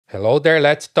Hello there,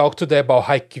 let's talk today about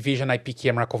Hikvision IP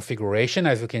camera configuration.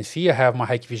 As you can see, I have my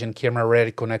Hikvision camera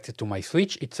already connected to my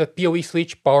switch. It's a PoE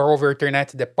switch, power over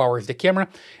Ethernet, that powers the camera,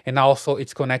 and also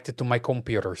it's connected to my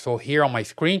computer. So here on my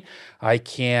screen, I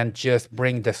can just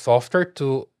bring the software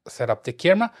to set up the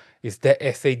camera. It's the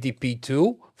SADP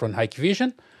tool from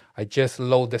Hikvision. I just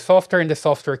load the software and the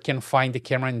software can find the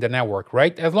camera in the network,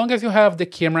 right? As long as you have the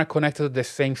camera connected to the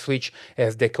same switch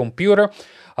as the computer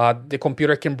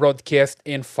can broadcast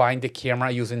and find the camera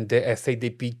using the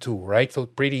SADP tool, right? So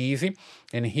pretty easy.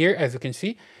 And here, as you can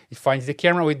see, it finds the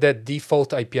camera with the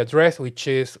default IP address, which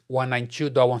is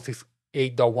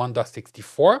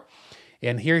 192.168.1.64.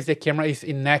 And here's the camera is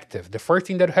inactive. The first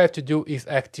thing that I have to do is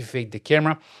activate the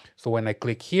camera. So when I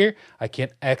click here, I can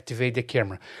activate the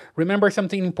camera. Remember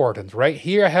something important, right?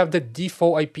 Here I have the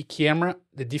default IP camera,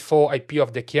 the default IP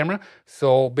of the camera.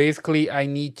 So basically I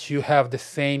need to have the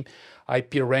same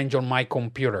IP range on my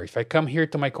computer. If I come here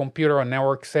to my computer on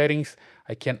network settings,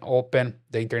 I can open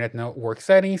the internet network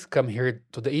settings, come here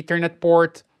to the Ethernet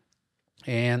port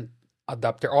and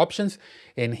adapter options,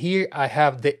 and here I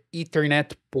have the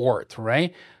Ethernet port,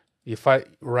 right? If I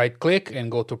right click and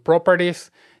go to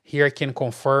properties, here I can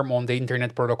confirm on the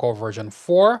Internet Protocol version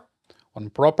 4 on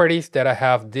properties that I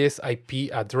have this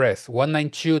IP address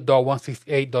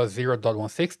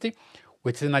 192.168.0.160,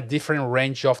 which is in a different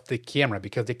range of the camera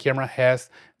because the camera has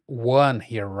one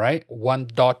here, right? One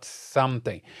dot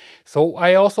something. So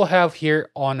I also have here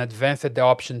on advanced the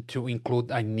option to include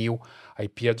a new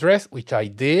IP address, which I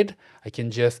did. I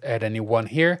can just add a new one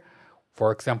here.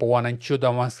 For example,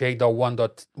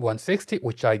 192.168.1.160,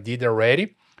 which I did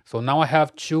already. So now I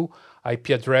have two IP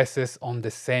addresses on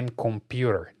the same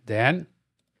computer. Then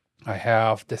I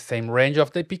have the same range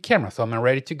of the IP camera. So I'm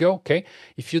ready to go, okay?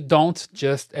 If you don't,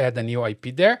 just add a new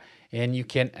IP there and you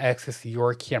can access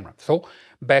your camera. So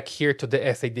back here to the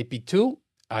SADP tool,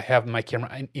 I have my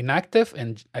camera inactive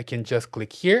and I can just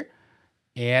click here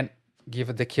and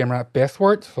give the camera a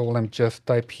password. So let me just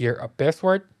type here a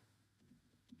password.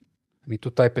 I need to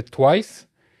type it twice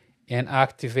and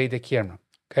activate the camera,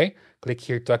 okay? Click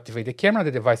here to activate the camera,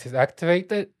 the device is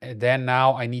activated. And then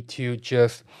now I need to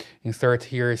just insert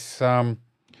here some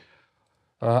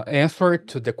answer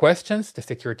to the questions, the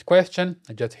security question.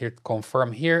 I just hit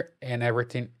confirm here and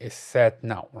everything is set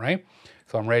now, right?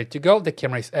 So I'm ready to go. The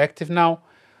camera is active now.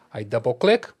 I double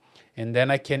click and then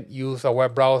I can use a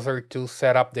web browser to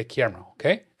set up the camera,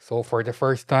 okay? So for the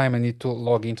first time, I need to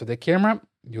log into the camera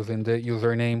using the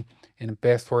username and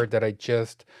password that I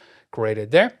just created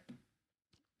there.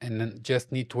 And then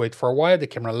just need to wait for a while. The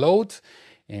camera loads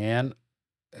and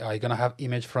I'm gonna have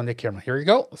image from the camera. Here we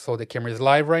go. So the camera is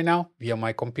live right now via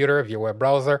my computer, via web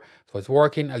browser. So it's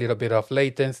working, a little bit of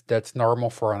latency. That's normal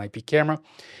for an IP camera.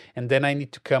 And then I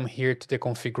need to come here to the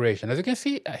configuration. As you can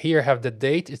see, here I have the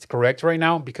date. It's correct right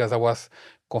now because I was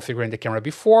configuring the camera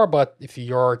before, but if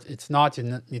it's not,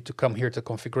 you need to come here to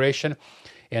configuration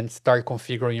and start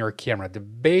configuring your camera. The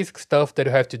basic stuff that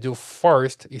you have to do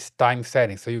first is time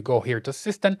settings. So you go here to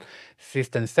system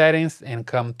settings and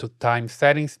come to time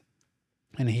settings.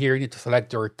 And here you need to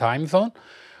select your time zone.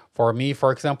 For me,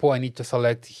 for example, I need to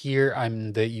select here, I'm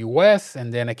in the US,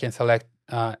 and then I can select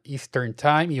Eastern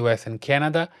time, US and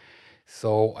Canada.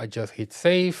 So I just hit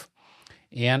save.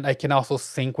 And I can also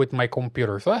sync with my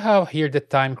computer. So I have here the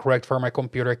time correct for my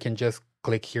computer. I can just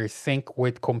click here, sync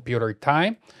with computer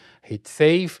time, hit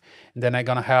save, and then I'm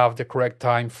gonna have the correct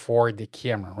time for the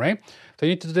camera, right? So you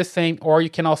need to do the same, or you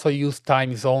can also use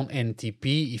time zone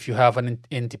NTP if you have an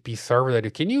NTP server that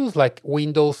you can use, like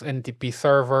Windows NTP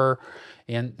server,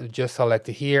 and just select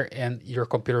it here, and your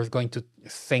computer is going to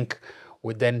sync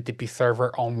with the NTP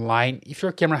server online if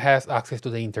your camera has access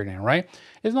to the internet, right?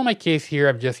 It's not my case here.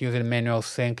 I'm just using manual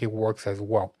sync. It works as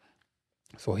well.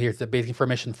 So here's the basic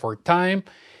information for time.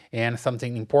 And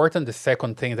something important, the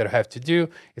second thing that I have to do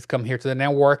is come here to the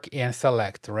network and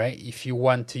select, right? If you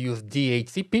want to use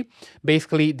DHCP,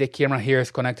 basically the camera here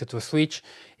is connected to a switch.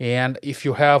 And if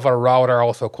you have a router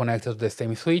also connected to the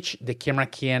same switch, the camera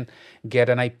can get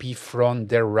an IP from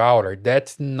the router.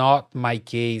 That's not my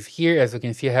case here. As you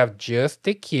can see, I have just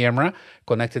the camera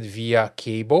connected via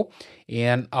cable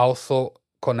and also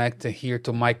connected here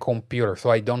to my computer.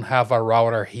 So I don't have a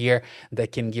router here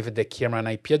that can give the camera an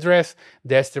IP address.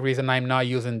 That's the reason I'm not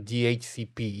using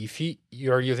DHCP. If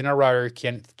you're using a router, you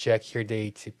can check here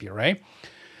the DHCP, right?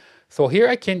 So here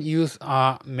I can use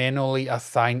manually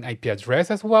assign IP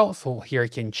address as well. So here I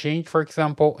can change, for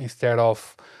example, instead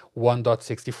of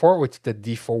 1.64, which is the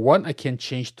default one, I can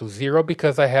change to 0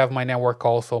 because I have my network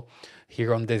also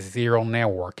here on the 0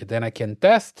 network. Then I can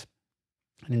test.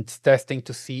 and it's testing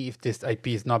to see if this IP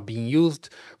is not being used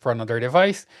for another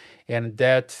device, and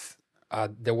that's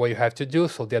the way you have to do.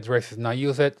 So the address is not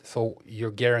used, so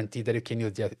you're guaranteed that you can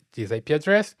use this IP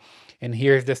address. And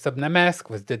here's the subnet mask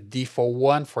with the default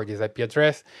one for this IP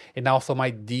address, and also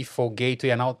my default gateway.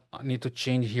 And I need to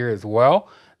change here as well.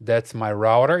 That's my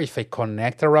router. If I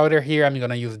connect a router here, I'm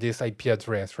gonna use this IP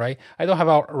address, right? I don't have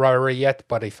a router yet,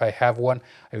 but if I have one,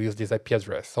 I will use this IP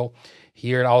address. So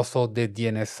here also the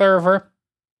DNS server.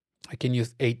 I can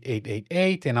use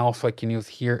 8888, and also I can use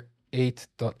here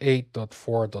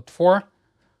 8.8.4.4.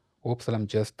 Oops, let me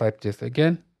just type this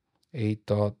again.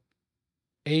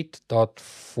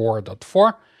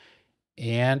 8.8.4.4.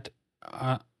 And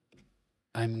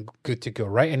I'm good to go,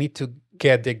 right? I need to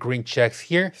get the green checks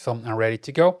here, so I'm ready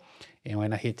to go. And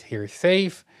when I hit here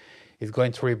save, it's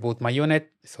going to reboot my unit.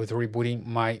 So it's rebooting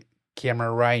my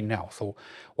camera right now. So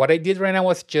what I did right now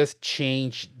was just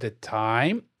change the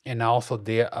time and also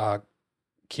the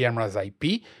camera's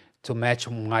IP to match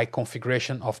my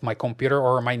configuration of my computer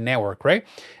or my network, right?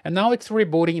 And now it's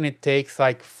rebooting, and it takes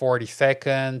like 40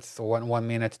 seconds or 1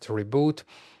 minute to reboot.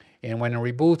 And when it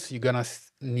reboots, you're gonna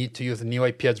need to use a new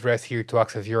IP address here to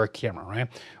access your camera, right?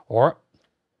 Or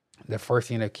the first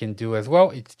thing I can do as well,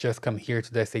 it's just come here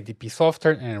to the SADP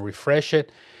software and refresh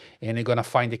it, and you're gonna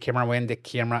find the camera when the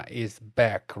camera is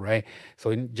back, right?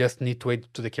 So you just need to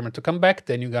wait to the camera to come back,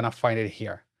 then you're gonna find it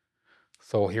here.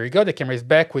 So here you go, the camera is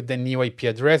back with the new IP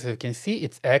address. As you can see,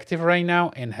 it's active right now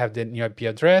and have the new IP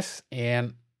address,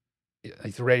 and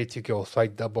it's ready to go. So I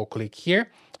double click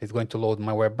here, it's going to load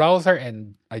my web browser,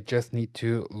 and I just need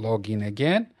to log in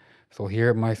again. So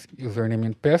here my username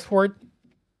and password,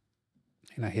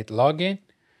 and I hit login,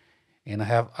 and I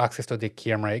have access to the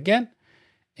camera again,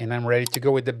 and I'm ready to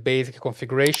go with the basic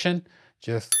configuration.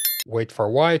 Just wait for a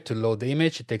while to load the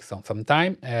image. It takes some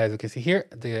time. As you can see here,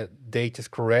 the date is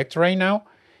correct right now,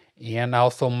 and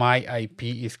also my IP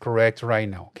is correct right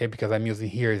now, okay? Because I'm using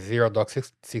here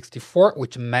 0.64,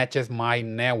 which matches my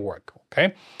network,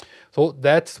 okay? So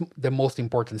that's the most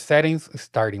important settings,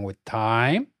 starting with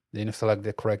time. Then you select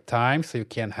the correct time, so you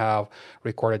can have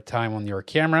recorded time on your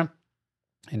camera,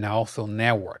 and also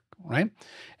network, right?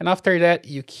 And after that,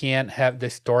 you can have the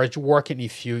storage working.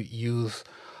 If you use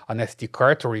an SD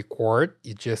card to record,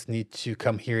 you just need to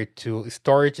come here to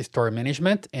storage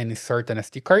management and insert an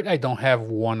SD card. I don't have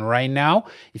one right now.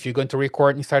 If you're going to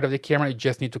record inside of the camera, you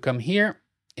just need to come here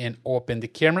and open the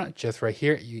camera. Just right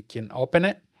here, you can open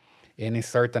it and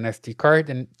insert an SD card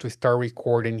and to start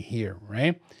recording here,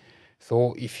 right?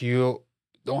 So if you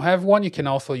don't have one, you can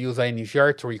also use an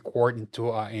NVR to record into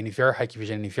NVR,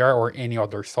 Hikvision NVR, or any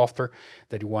other software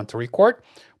that you want to record.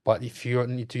 But if you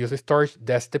need to use a storage,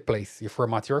 that's the place. You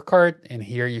format your card, and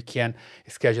here you can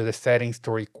schedule the settings to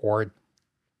record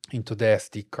into the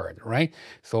SD card, right?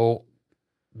 So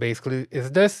basically,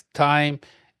 it's this time,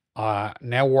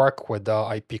 network with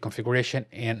the IP configuration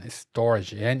and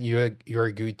storage, and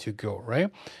you're good to go, right?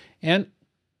 And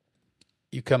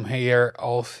you come here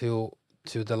also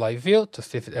to the live view to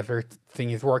see if everything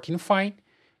is working fine,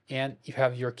 and you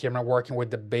have your camera working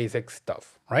with the basic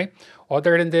stuff, right?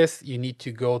 Other than this, you need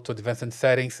to go to advanced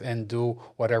settings and do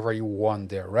whatever you want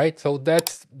there, right? So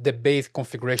that's the base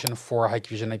configuration for a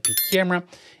Hikvision IP camera.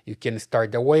 You can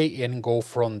start the way and go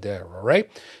from there, all right?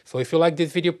 So if you like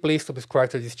this video, please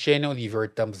subscribe to this channel, leave your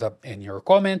thumbs up and your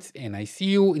comments, and I see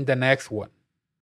you in the next one.